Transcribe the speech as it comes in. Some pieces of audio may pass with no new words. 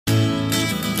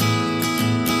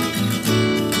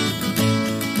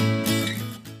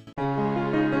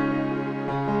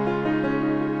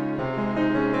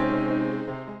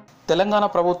తెలంగాణ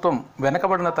ప్రభుత్వం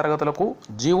వెనుకబడిన తరగతులకు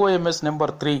జీఓఎంఎస్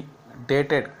నెంబర్ 3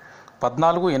 డేటెడ్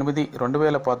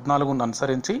 14/8/2014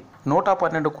 అనుసరించి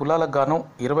 112 కులాలకు గాను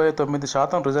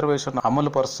 29% రిజర్వేషన్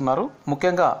అమలు పరుస్తున్నారు.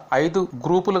 ముఖ్యంగా 5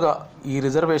 గ్రూపులుగా ఈ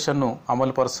రిజర్వేషన్ ను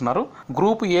అమలు పరుస్తున్నారు.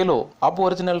 గ్రూప్ ఏలో అబ్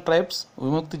ఒరిజినల్ ట్రైబ్స్,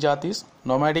 విముక్తి జాతీస్,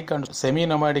 nomadic and semi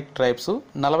nomadic tribes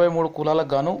 43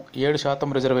 కులాలకు గాను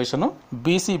 7% రిజర్వేషన్.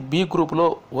 బీసీ బి గ్రూప్ లో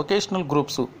వొకేషనల్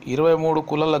గ్రూప్స్ 23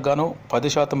 కులాలకు గాను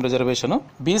 10% reservation.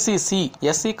 BC C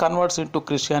SC converts into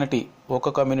Christianity ఒక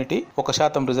కమ్యూనిటీ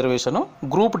 1% రిజర్వేషన్.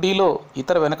 గ్రూప్ డి లో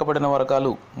ఇతర వెనుకబడిన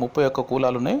వర్గాలు 31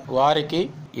 కులాలు ఉన్నాయి, వారికి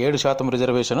 7%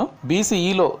 reservation.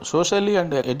 బీసీఈలో socially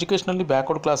and educationally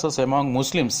backward classes among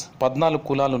Muslims 14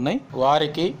 కులాలు ఉన్నాయి,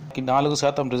 వారికి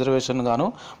 4% రిజర్వేషన్ గాను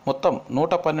మొత్తం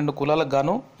 112 కులాలకు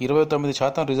గాను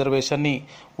 29% రిజర్వేషన్ ని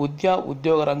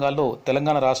ఉద్యోగ రంగాల్లో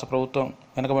తెలంగాణ రాష్ట్ర ప్రభుత్వం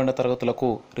వెనుకబడిన తరగతులకు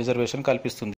రిజర్వేషన్ కల్పిస్తుంది.